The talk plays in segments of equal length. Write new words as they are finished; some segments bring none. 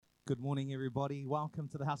Good morning, everybody. Welcome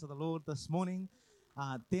to the house of the Lord this morning.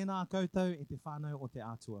 Tēnā koutou e te whānau o te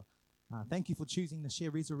atua. Thank you for choosing to share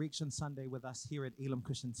Resurrection Sunday with us here at Elam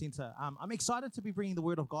Christian Centre. I'm excited to be bringing the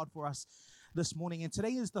Word of God for us this morning. And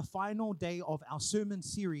today is the final day of our sermon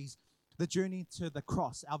series, The Journey to the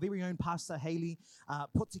Cross. Our very own Pastor Haley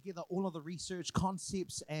put together all of the research,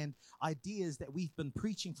 concepts, and ideas that we've been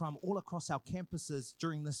preaching from all across our campuses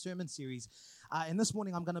during this sermon series. And this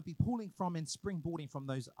morning, I'm going to be pulling from and springboarding from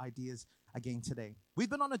those ideas again today. We've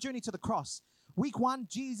been on a journey to the cross. Week 1,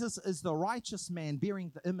 Jesus is the righteous man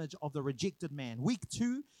bearing the image of the rejected man. Week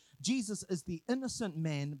 2, Jesus is the innocent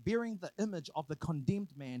man bearing the image of the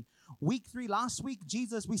condemned man. Week 3, last week,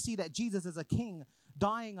 we see that Jesus is a king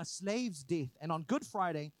dying a slave's death. And on Good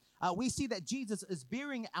Friday, we see that Jesus is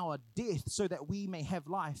bearing our death so that we may have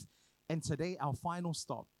life. And today, our final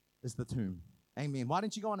stop is the tomb. Amen. Why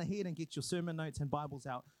don't you go on ahead and get your sermon notes and Bibles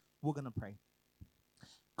out? We're going to pray.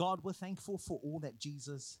 God, we're thankful for all that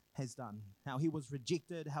Jesus has done, how he was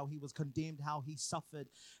rejected, how he was condemned, how he suffered,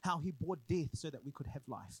 how he bore death so that we could have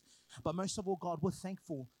life. But most of all, God, we're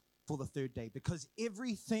thankful for the third day because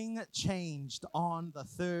everything changed on the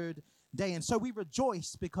third day. And so we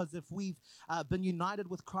rejoice because if we've been united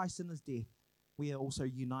with Christ in his death, we are also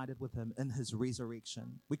united with him in his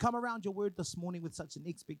resurrection. We come around your word this morning with such an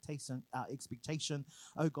expectation.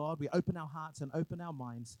 Oh God, we open our hearts and open our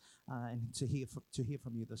minds and to hear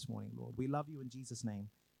from you this morning, Lord. We love you in Jesus' name.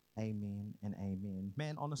 Amen and amen.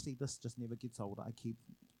 Man, honestly, this just never gets old. I keep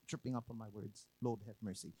tripping up on my words. Lord, have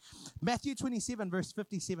mercy. Matthew 27, verse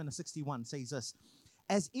 57 to 61 says this.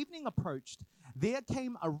 As evening approached, there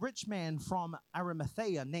came a rich man from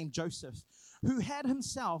Arimathea named Joseph, who had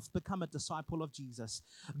himself become a disciple of Jesus.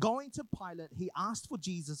 Going to Pilate, he asked for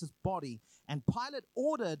Jesus' body, and Pilate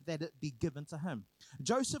ordered that it be given to him.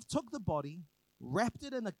 Joseph took the body, wrapped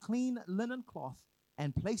it in a clean linen cloth,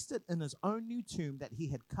 and placed it in his own new tomb that he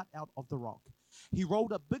had cut out of the rock. He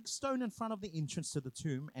rolled a big stone in front of the entrance to the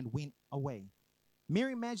tomb and went away.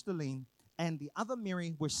 Mary Magdalene and the other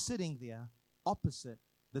Mary were sitting there opposite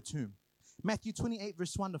the tomb. Matthew 28,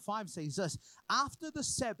 verse 1 to 5 says this. After the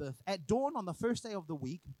Sabbath, at dawn on the first day of the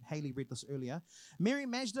week, Haley read this earlier, Mary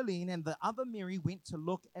Magdalene and the other Mary went to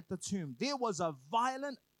look at the tomb. There was a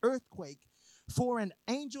violent earthquake, for an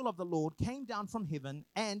angel of the Lord came down from heaven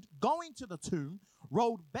and, going to the tomb,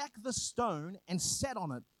 rolled back the stone and sat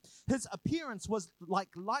on it. His appearance was like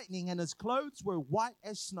lightning, and his clothes were white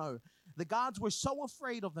as snow. The guards were so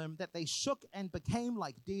afraid of him that they shook and became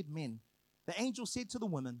like dead men. The angel said to the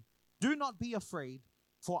women, "Do not be afraid,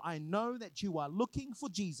 for I know that you are looking for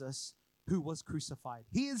Jesus who was crucified.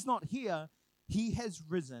 He is not here, he has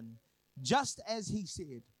risen, just as he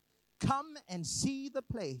said. Come and see the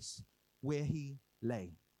place where he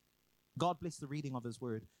lay." God bless the reading of his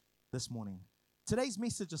word this morning. Today's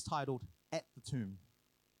message is titled, At the Tomb.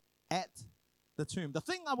 At the tomb. The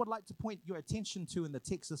thing I would like to point your attention to in the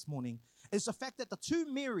text this morning is the fact that the two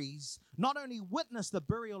Marys not only witnessed the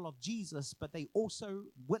burial of Jesus, but they also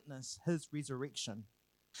witnessed his resurrection.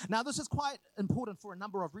 Now, this is quite important for a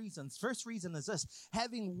number of reasons. First reason is this.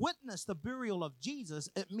 Having witnessed the burial of Jesus,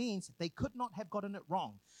 it means they could not have gotten it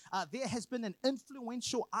wrong. There has been an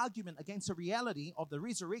influential argument against the reality of the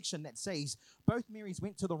resurrection that says both Marys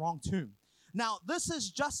went to the wrong tomb. Now, this is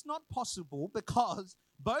just not possible because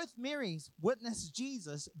both Marys witnessed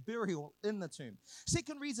Jesus' burial in the tomb.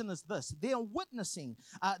 Second reason is this. Their witnessing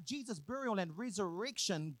Jesus' burial and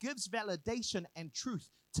resurrection gives validation and truth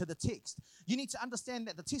to the text. You need to understand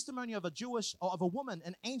that the testimony of a woman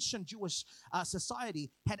in ancient Jewish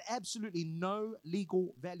society had absolutely no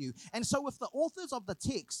legal value. And so if the authors of the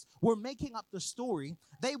text were making up the story,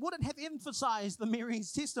 they wouldn't have emphasized the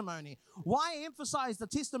Mary's testimony. Why emphasize the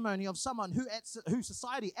testimony of someone who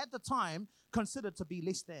society at the time considered to be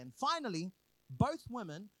less than? Finally, both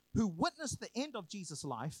women who witnessed the end of Jesus'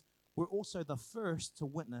 life were also the first to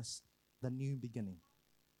witness the new beginning.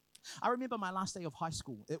 I remember my last day of high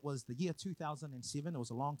school. It was the year 2007. It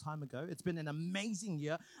was a long time ago. It's been an amazing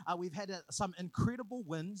year. We've had some incredible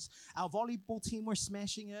wins. Our volleyball team were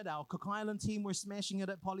smashing it. Our Cook Island team were smashing it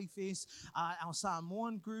at Polyfest. Our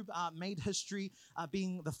Samoan group made history,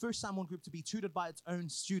 being the first Samoan group to be tutored by its own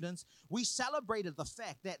students. We celebrated the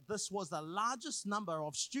fact that this was the largest number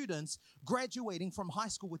of students graduating from high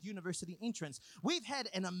school with university entrance. We've had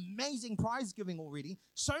an amazing prize giving already.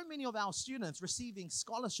 So many of our students receiving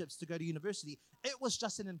scholarships to go to university. It was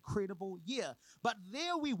just an incredible year. But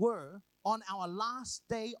there we were on our last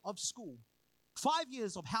day of school. 5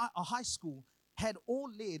 years of high school had all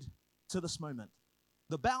led to this moment.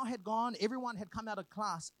 The bell had gone. Everyone had come out of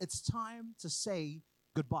class. It's time to say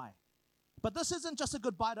goodbye. But this isn't just a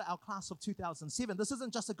goodbye to our class of 2007. This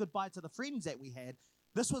isn't just a goodbye to the friends that we had.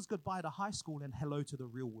 This was goodbye to high school and hello to the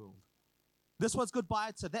real world. This was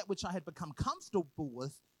goodbye to that which I had become comfortable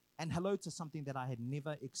with and hello to something that I had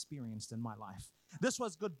never experienced in my life. This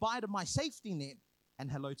was goodbye to my safety net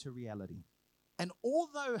and hello to reality. And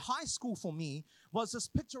although high school for me was this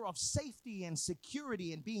picture of safety and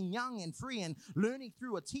security and being young and free and learning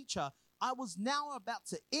through a teacher, I was now about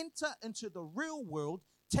to enter into the real world,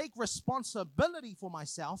 take responsibility for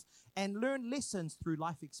myself, and learn lessons through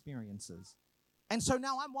life experiences. And so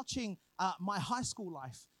now I'm watching my high school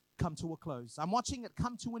life come to a close. I'm watching it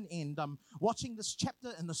come to an end. I'm watching this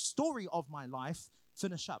chapter in the story of my life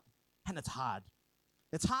finish up. And it's hard.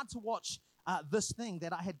 It's hard to watch this thing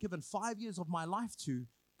that I had given 5 years of my life to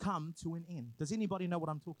come to an end. Does anybody know what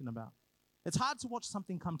I'm talking about? It's hard to watch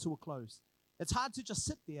something come to a close. It's hard to just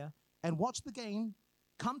sit there and watch the game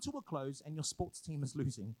come to a close and your sports team is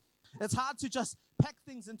losing. It's hard to just pack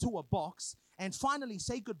things into a box and finally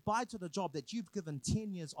say goodbye to the job that you've given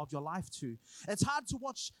 10 years of your life to. It's hard to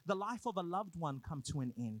watch the life of a loved one come to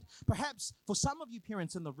an end. Perhaps for some of you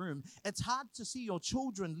parents in the room, it's hard to see your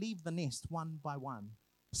children leave the nest one by one.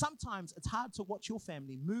 Sometimes it's hard to watch your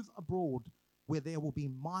family move abroad where there will be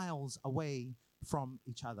miles away from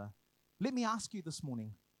each other. Let me ask you this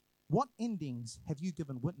morning, what endings have you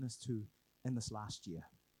given witness to in this last year?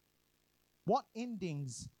 What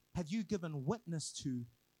endings have you given witness to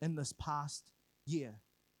in this past year?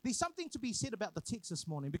 There's something to be said about the text this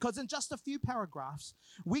morning, because in just a few paragraphs,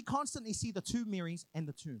 we constantly see the two Marys and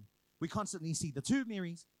the tomb. We constantly see the two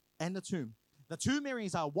Marys and the tomb. The two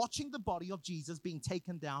Marys are watching the body of Jesus being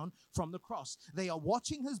taken down from the cross. They are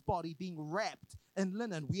watching his body being wrapped in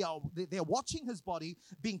linen. They're watching his body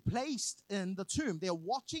being placed in the tomb. They're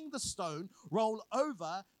watching the stone roll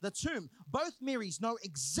over the tomb. Both Marys know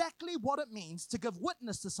exactly what it means to give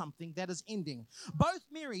witness to something that is ending. Both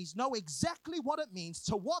Marys know exactly what it means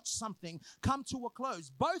to watch something come to a close.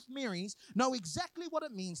 Both Marys know exactly what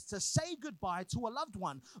it means to say goodbye to a loved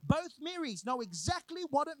one. Both Marys know exactly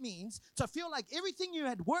what it means to feel like everything you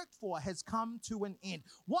had worked for has come to an end.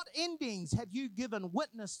 What endings have you given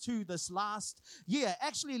witness to this last year?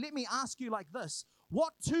 Actually, let me ask you like this.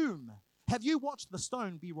 What tomb have you watched the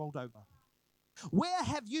stone be rolled over? Where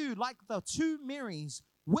have you, like the two Marys,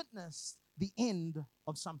 witnessed the end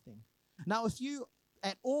of something? Now, if you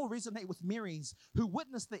at all resonate with Marys who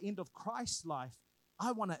witnessed the end of Christ's life,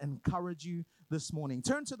 I want to encourage you this morning.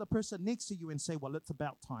 Turn to the person next to you and say, well, it's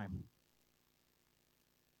about time.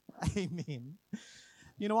 Amen.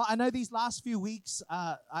 You know what? I know these last few weeks,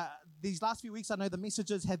 I know the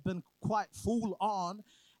messages have been quite full on,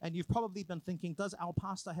 and you've probably been thinking, does our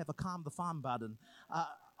pastor have a calm the farm button?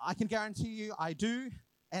 I can guarantee you I do,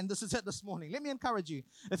 and this is it this morning. Let me encourage you.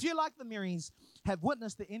 If you, like the Marys, have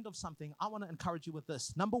witnessed the end of something, I want to encourage you with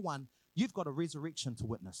this. Number one, you've got a resurrection to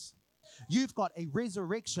witness. You've got a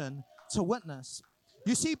resurrection to witness.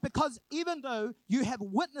 You see, because even though you have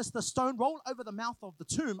witnessed the stone roll over the mouth of the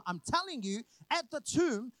tomb, I'm telling you, at the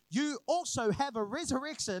tomb, you also have a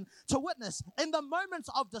resurrection to witness. In the moments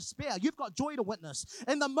of despair, you've got joy to witness.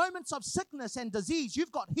 In the moments of sickness and disease,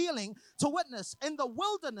 you've got healing to witness. In the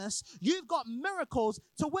wilderness, you've got miracles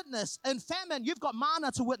to witness. In famine, you've got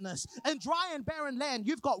manna to witness. In dry and barren land,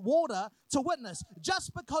 you've got water to witness.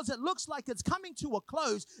 Just because it looks like it's coming to a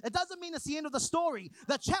close, it doesn't mean it's the end of the story.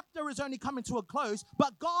 The chapter is only coming to a close,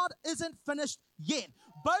 but God isn't finished yet.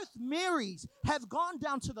 Both Marys have gone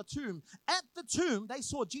down to the tomb. At the tomb, they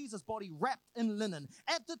saw Jesus' body wrapped in linen.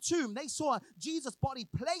 At the tomb, they saw Jesus' body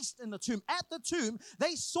placed in the tomb. At the tomb,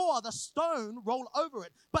 they saw the stone roll over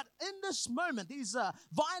it. But in this moment, there's a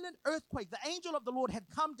violent earthquake. The angel of the Lord had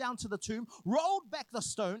come down to the tomb, rolled back the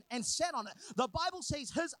stone, and sat on it. The Bible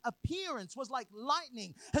says his appearance was like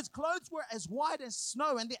lightning. His clothes were as white as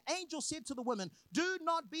snow. And the angel said to the women, "Do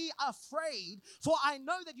not be afraid, for I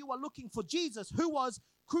know that you are looking for Jesus, who was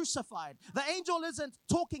crucified." The angel isn't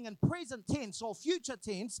talking in present tense or future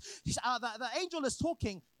tense. The angel is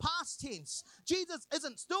talking past tense. Jesus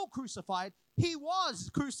isn't still crucified. He was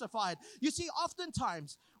crucified. You see,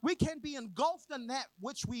 oftentimes we can be engulfed in that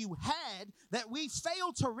which we had, that we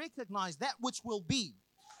fail to recognize that which will be.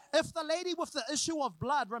 If the lady with the issue of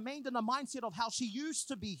blood remained in the mindset of how she used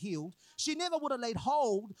to be healed, she never would have laid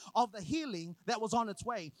hold of the healing that was on its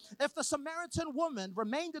way. If the Samaritan woman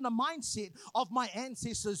remained in the mindset of my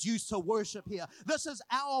ancestors used to worship here, this is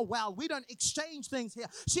our well, we don't exchange things here,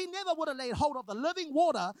 she never would have laid hold of the living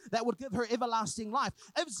water that would give her everlasting life.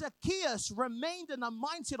 If Zacchaeus remained in the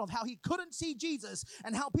mindset of how he couldn't see Jesus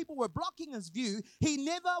and how people were blocking his view, he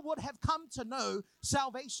never would have come to know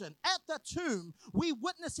salvation. At the tomb, we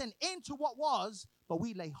witness an end to what was, but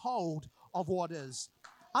we lay hold of what is.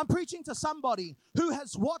 I'm preaching to somebody who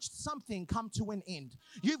has watched something come to an end.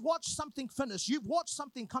 You've watched something finish. You've watched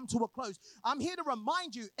something come to a close. I'm here to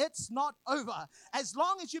remind you it's not over. As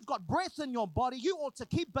long as you've got breath in your body, you ought to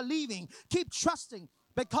keep believing, keep trusting,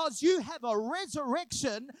 because you have a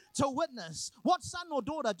resurrection to witness. What son or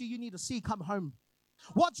daughter do you need to see come home?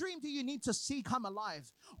 What dream do you need to see come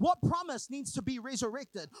alive? What promise needs to be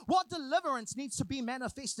resurrected? What deliverance needs to be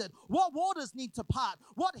manifested? What waters need to part?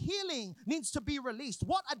 What healing needs to be released?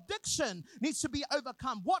 What addiction needs to be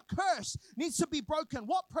overcome? What curse needs to be broken?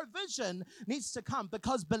 What provision needs to come?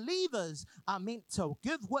 Because believers are meant to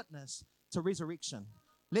give witness to resurrection.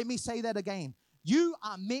 Let me say that again. You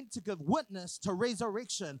are meant to give witness to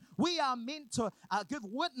resurrection. We are meant to give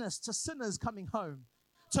witness to sinners coming home.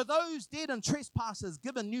 To those dead and trespassers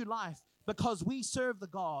given new life, because we serve the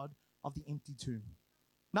God of the empty tomb.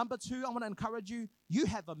 Number two, I want to encourage you, you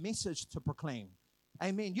have a message to proclaim.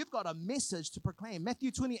 Amen. You've got a message to proclaim.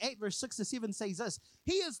 Matthew 28 verse 6 to 7 says this: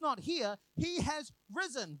 He is not here, he has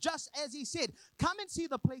risen, just as he said. Come and see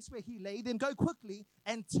the place where he lay, then go quickly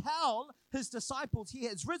and tell his disciples he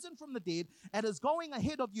has risen from the dead and is going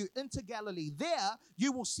ahead of you into Galilee. There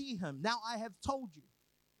you will see him. Now I have told you.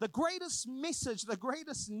 The greatest message, the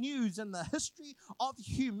greatest news in the history of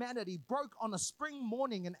humanity broke on a spring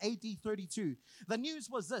morning in AD 32. The news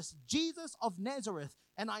was this: Jesus of Nazareth,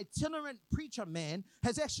 an itinerant preacher man,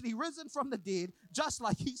 has actually risen from the dead, just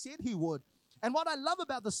like he said he would. And what I love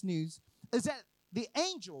about this news is that the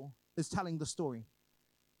angel is telling the story.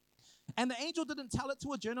 And the angel didn't tell it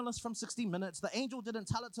to a journalist from 60 Minutes. The angel didn't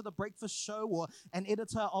tell it to the breakfast show or an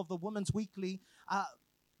editor of the Women's Weekly.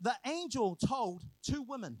 The angel told two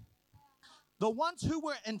women, the ones who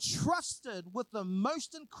were entrusted with the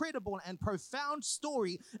most incredible and profound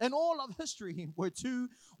story in all of history were two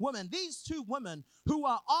women. These two women who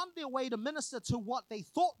are on their way to minister to what they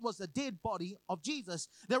thought was the dead body of Jesus.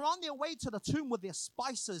 They're on their way to the tomb with their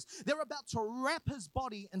spices. They're about to wrap his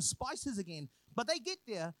body in spices again. But they get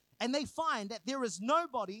there and they find that there is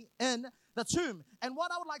nobody in the tomb. And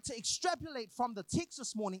what I would like to extrapolate from the text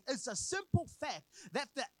this morning is the simple fact that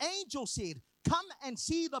the angel said, come and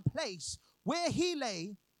see the place where he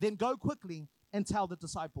lay, then go quickly and tell the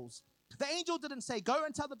disciples. The angel didn't say, go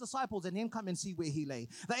and tell the disciples and then come and see where he lay.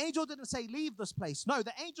 The angel didn't say, leave this place. No,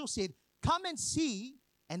 the angel said, come and see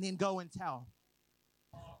and then go and tell.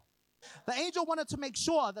 The angel wanted to make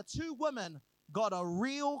sure the two women got a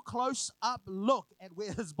real close-up look at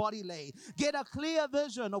where his body lay. Get a clear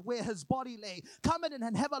vision of where his body lay. Come in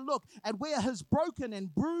and have a look at where his broken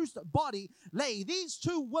and bruised body lay. These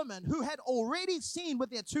two women who had already seen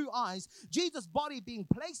with their two eyes Jesus' body being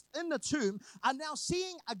placed in the tomb are now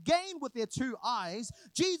seeing again with their two eyes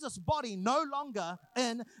Jesus' body no longer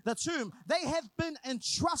in the tomb. They have been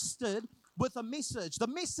entrusted with a message. The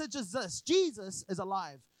message is this: Jesus is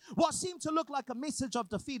alive. What seemed to look like a message of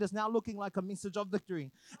defeat is now looking like a message of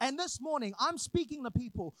victory. And this morning, I'm speaking to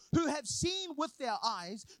people who have seen with their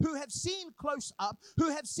eyes, who have seen close up, who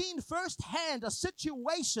have seen firsthand a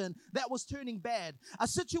situation that was turning bad, a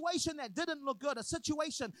situation that didn't look good, a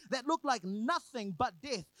situation that looked like nothing but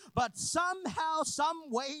death. But somehow, some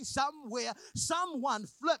way, somewhere, someone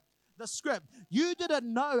flipped the script. You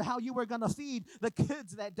didn't know how you were going to feed the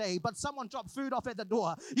kids that day, but someone dropped food off at the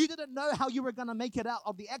door. You didn't know how you were going to make it out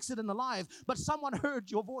of the accident alive, but someone heard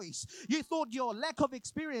your voice. You thought your lack of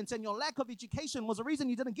experience and your lack of education was the reason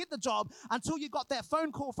you didn't get the job until you got that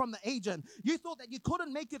phone call from the agent. You thought that you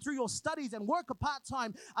couldn't make it through your studies and work a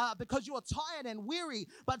part-time because you were tired and weary,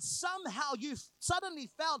 but somehow you suddenly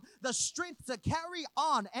felt the strength to carry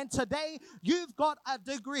on, and today you've got a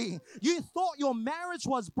degree. You thought your marriage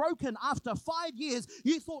was broken after 5 years.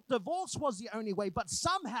 You thought divorce was the only way, but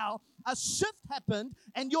somehow a shift happened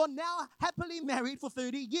and you're now happily married for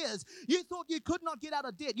 30 years. You thought you could not get out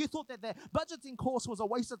of debt. You thought that the budgeting course was a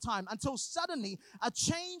waste of time, until suddenly a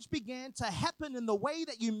change began to happen in the way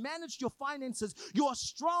that you managed your finances. You're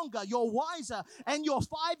stronger, you're wiser, and you're 5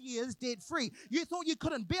 years debt free. You thought you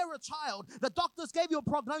couldn't bear a child. The doctors gave you a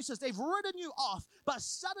prognosis. They've written you off, but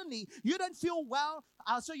suddenly you don't feel well.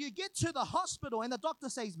 So you get to the hospital and the doctor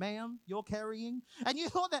says, ma'am, you're carrying. And you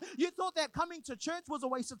thought that coming to church was a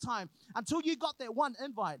waste of time, until you got that one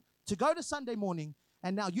invite to go to Sunday morning,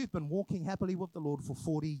 and now you've been walking happily with the Lord for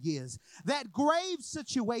 40 years. That grave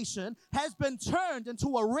situation has been turned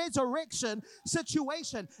into a resurrection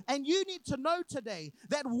situation. And you need to know today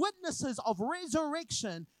that witnesses of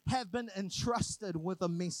resurrection have been entrusted with a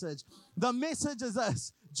message. The message is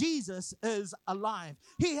this: Jesus is alive.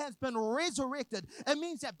 He has been resurrected. It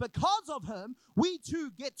means that because of him, we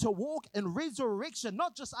too get to walk in resurrection,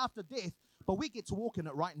 not just after death, but we get to walk in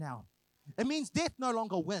it right now. It means death no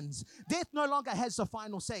longer wins. Death no longer has the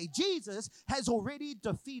final say. Jesus has already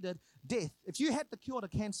defeated death. If you had the cure to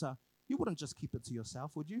cancer, you wouldn't just keep it to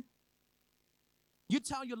yourself, would you? You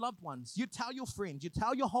tell your loved ones, you tell your friends, you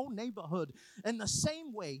tell your whole neighborhood. In the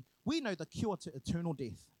same way, we know the cure to eternal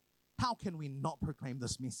death. How can we not proclaim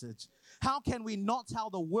this message? How can we not tell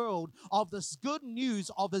the world of this good news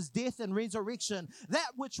of his death and resurrection?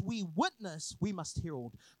 That which we witness, we must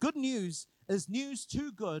herald. Good news is news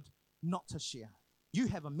too good not to share. You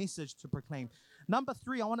have a message to proclaim. Number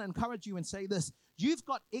 3, I want to encourage you and say this. You've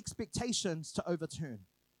got expectations to overturn.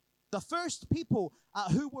 The first people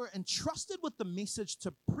who were entrusted with the message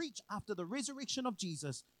to preach after the resurrection of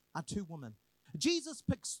Jesus are 2 women. Jesus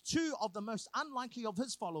picks 2 of the most unlikely of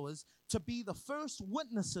his followers to be the first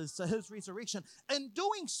witnesses to his resurrection. In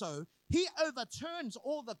doing so, he overturns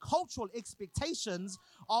all the cultural expectations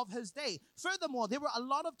of his day. Furthermore, there were a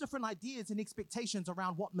lot of different ideas and expectations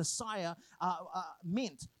around what Messiah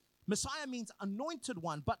meant. Messiah means anointed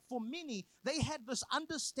one, but for many, they had this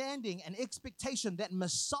understanding and expectation that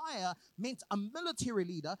Messiah meant a military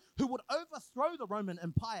leader who would overthrow the Roman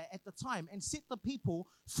Empire at the time and set the people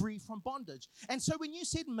free from bondage. And so when you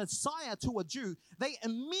said Messiah to a Jew, they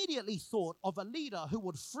immediately thought of a leader who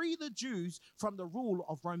would free the Jews from the rule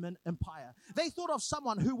of Roman Empire. They thought of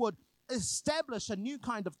someone who would establish a new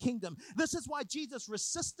kind of kingdom. This is why Jesus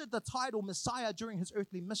resisted the title Messiah during his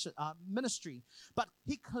earthly ministry, but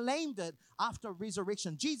he claimed it after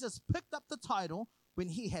resurrection. Jesus picked up the title when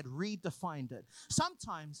he had redefined it.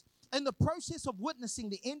 Sometimes in the process of witnessing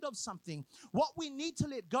the end of something, what we need to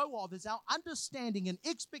let go of is our understanding and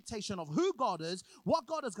expectation of who God is, what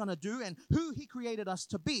God is going to do, and who he created us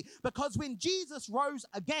to be. Because when Jesus rose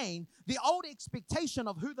again, the old expectation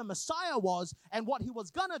of who the Messiah was and what he was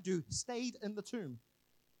going to do stayed in the tomb.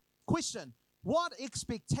 Question: what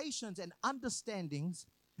expectations and understandings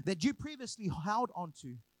that you previously held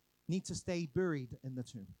onto need to stay buried in the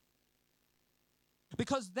tomb?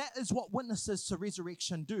 Because that is what witnesses to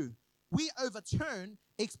resurrection do. We overturn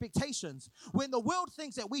expectations. When the world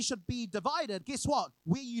thinks that we should be divided, guess what?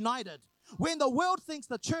 We're united. When the world thinks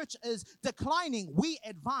the church is declining, we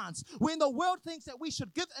advance. When the world thinks that we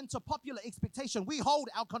should give into popular expectation, we hold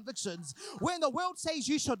our convictions. When the world says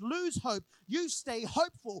you should lose hope, you stay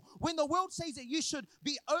hopeful. When the world says that you should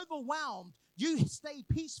be overwhelmed, you stay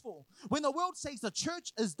peaceful. When the world says the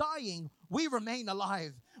church is dying, we remain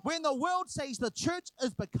alive. When the world says the church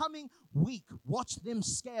is becoming weak, watch them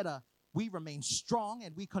scatter, we remain strong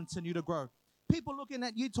and we continue to grow. People looking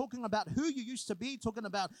at you, talking about who you used to be, talking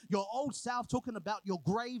about your old self, talking about your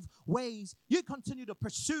grave ways. You continue to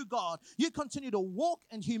pursue God. You continue to walk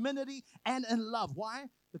in humility and in love. Why?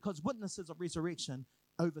 Because witnesses of resurrection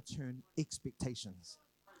overturn expectations.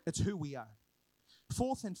 It's who we are.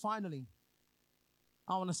 Fourth and finally,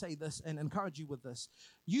 I want to say this and encourage you with this.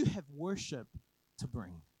 You have worship to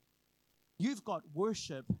bring. You've got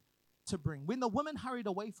worship to bring. When the women hurried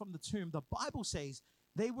away from the tomb, the Bible says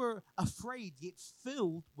they were afraid yet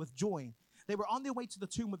filled with joy. They were on their way to the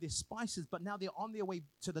tomb with their spices, but now they're on their way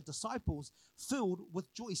to the disciples filled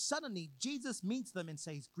with joy. Suddenly, Jesus meets them and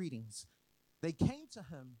says, "Greetings." They came to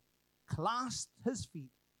him, clasped his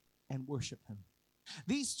feet, and worshiped him.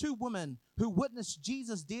 These 2 women who witnessed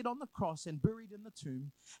Jesus dead on the cross and buried in the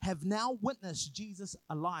tomb have now witnessed Jesus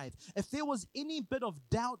alive. If there was any bit of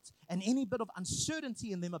doubt and any bit of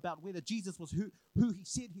uncertainty in them about whether Jesus was who he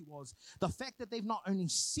said he was, the fact that they've not only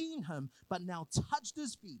seen him, but now touched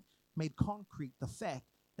his feet, made concrete the fact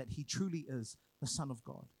that he truly is the Son of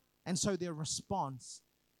God. And so their response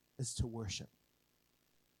is to worship.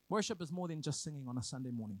 Worship is more than just singing on a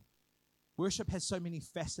Sunday morning. Worship has so many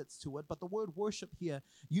facets to it, but the word worship here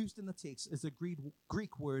used in the text is a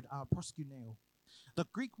Greek word, proskuneo. The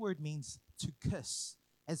Greek word means to kiss,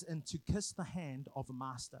 as in to kiss the hand of a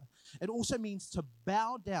master. It also means to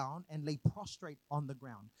bow down and lay prostrate on the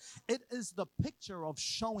ground. It is the picture of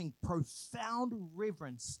showing profound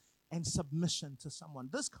reverence and submission to someone.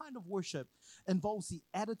 This kind of worship involves the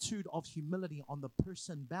attitude of humility on the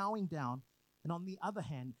person bowing down, and on the other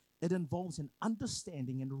hand, it involves an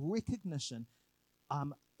understanding and recognition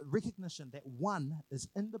that one is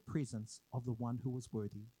in the presence of the one who is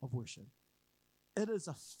worthy of worship. It is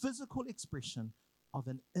a physical expression of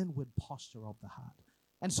an inward posture of the heart.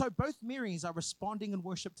 And so both Marys are responding in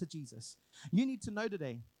worship to Jesus. You need to know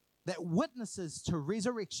today that witnesses to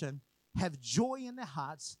resurrection have joy in their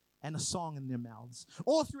hearts and a song in their mouths.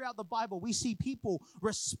 All throughout the Bible, we see people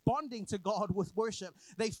responding to God with worship.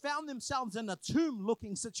 They found themselves in a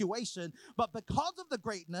tomb-looking situation, but because of the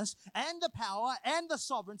greatness and the power and the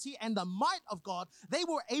sovereignty and the might of God, they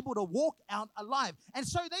were able to walk out alive. And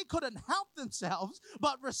so they couldn't help themselves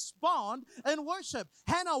but respond in worship.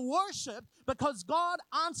 Hannah worshiped because God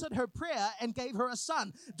answered her prayer and gave her a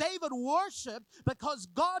son. David worshiped because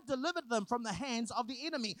God delivered them from the hands of the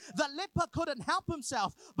enemy. The leper couldn't help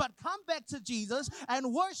himself but come back to Jesus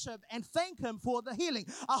and worship and thank him for the healing.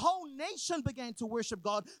 A whole nation began to worship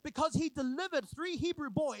God because he delivered 3 Hebrew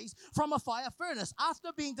boys from a fire furnace. After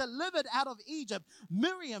being delivered out of Egypt,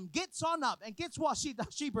 Miriam gets on up, and guess what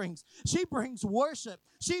she brings? She brings worship.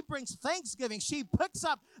 She brings thanksgiving. She picks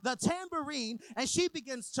up the tambourine and she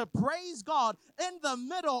begins to praise God in the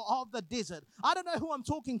middle of the desert. I don't know who I'm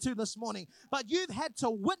talking to this morning, but you've had to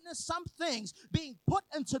witness some things being put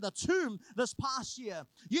into the tomb this past year.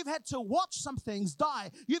 You've had to watch some things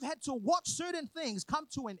die. You've had to watch certain things come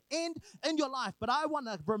to an end in your life. But I want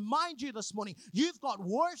to remind you this morning, you've got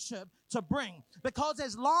worship to bring, because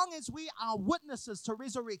as long as we are witnesses to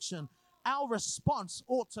resurrection, our response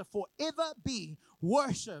ought to forever be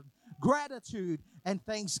worship, gratitude, and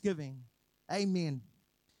thanksgiving. Amen.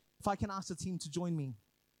 If I can ask the team to join me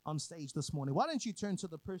on stage this morning, why don't you turn to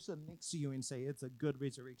the person next to you and say, it's a good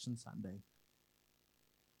Resurrection Sunday.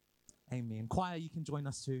 Amen. Choir, you can join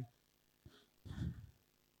us too.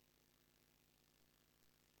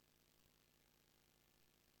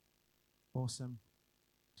 Awesome.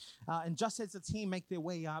 And just as the team make their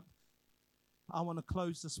way up, I want to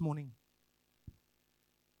close this morning.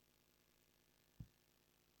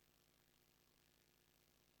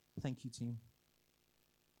 Thank you, team.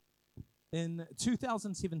 In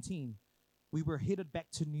 2017, we were headed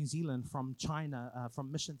back to New Zealand from China,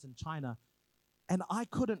 from missions in China, and I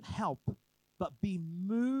couldn't help but be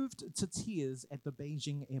moved to tears at the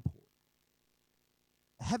Beijing airport.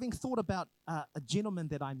 Having thought about a gentleman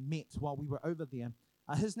that I met while we were over there,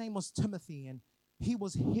 his name was Timothy, and he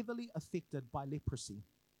was heavily affected by leprosy.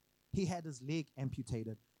 He had his leg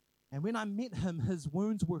amputated. And when I met him, his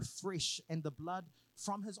wounds were fresh, and the blood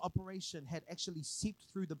from his operation had actually seeped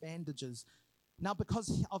through the bandages. Now,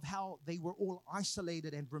 because of how they were all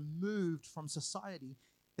isolated and removed from society,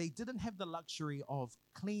 they didn't have the luxury of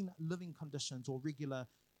clean living conditions or regular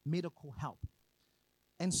medical help.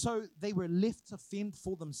 And so they were left to fend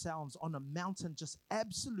for themselves on a mountain just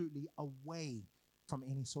absolutely away from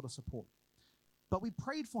any sort of support. But we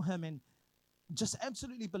prayed for him and just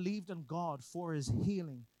absolutely believed in God for his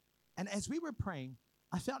healing. And as we were praying,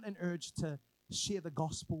 I felt an urge to share the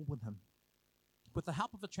gospel with him. With the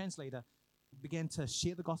help of a translator, I began to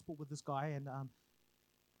share the gospel with this guy, and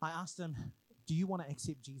I asked him, do you want to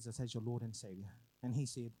accept Jesus as your Lord and Savior? And he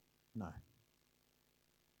said, no.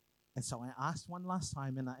 And so I asked one last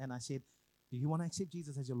time, and I said, do you want to accept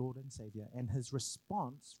Jesus as your Lord and Savior? And his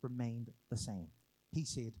response remained the same. He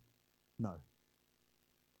said, no.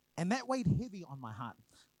 And that weighed heavy on my heart.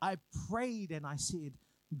 I prayed and I said,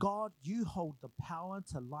 God, you hold the power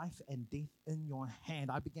to life and death in your hand.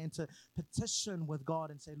 I began to petition with God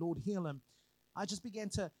and say, Lord, heal him. I just began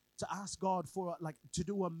to ask God for to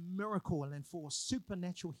do a miracle and for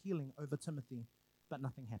supernatural healing over Timothy, but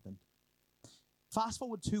nothing happened. Fast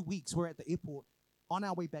forward 2 weeks, we're at the airport on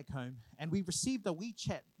our way back home, and we received a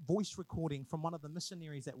WeChat voice recording from one of the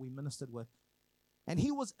missionaries that we ministered with. And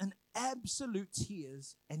he was in absolute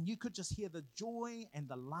tears, and you could just hear the joy and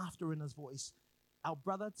the laughter in his voice. Our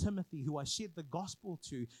brother Timothy, who I shared the gospel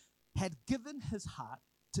to, had given his heart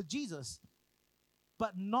to Jesus.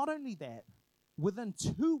 But not only that, within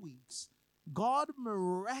 2 weeks, God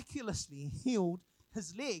miraculously healed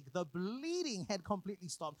his leg. The bleeding had completely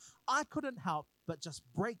stopped. I couldn't help but just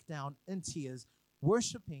break down in tears,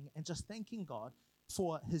 worshiping and just thanking God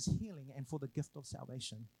for his healing and for the gift of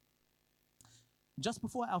salvation. Just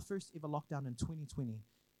before our first ever lockdown in 2020,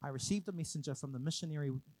 I received a messenger from the missionary,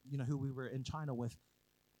 who we were in China with,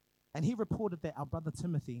 and he reported that our brother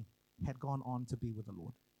Timothy had gone on to be with the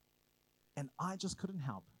Lord. And I just couldn't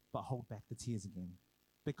help but hold back the tears again,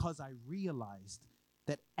 because I realized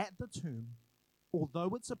that at the tomb,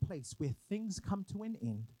 although it's a place where things come to an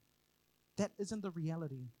end, that isn't the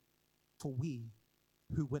reality for we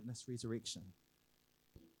who witness resurrection.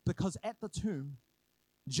 Because at the tomb,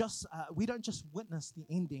 we don't just witness the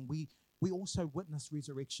ending, we also witness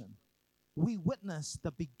resurrection. We witness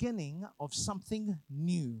the beginning of something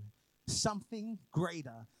new, something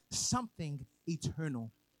greater, something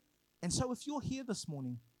eternal. And so if you're here this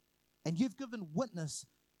morning and you've given witness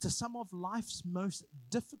to some of life's most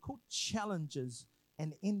difficult challenges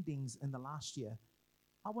and endings in the last year,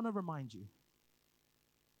 I want to remind you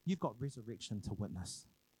you've got resurrection to witness.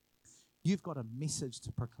 You've got a message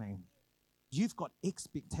to proclaim. You've got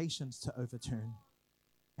expectations to overturn.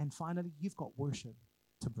 And finally, you've got worship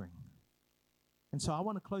to bring. And so I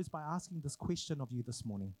want to close by asking this question of you this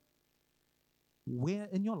morning. Where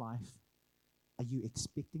in your life are you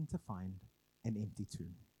expecting to find an empty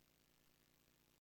tomb?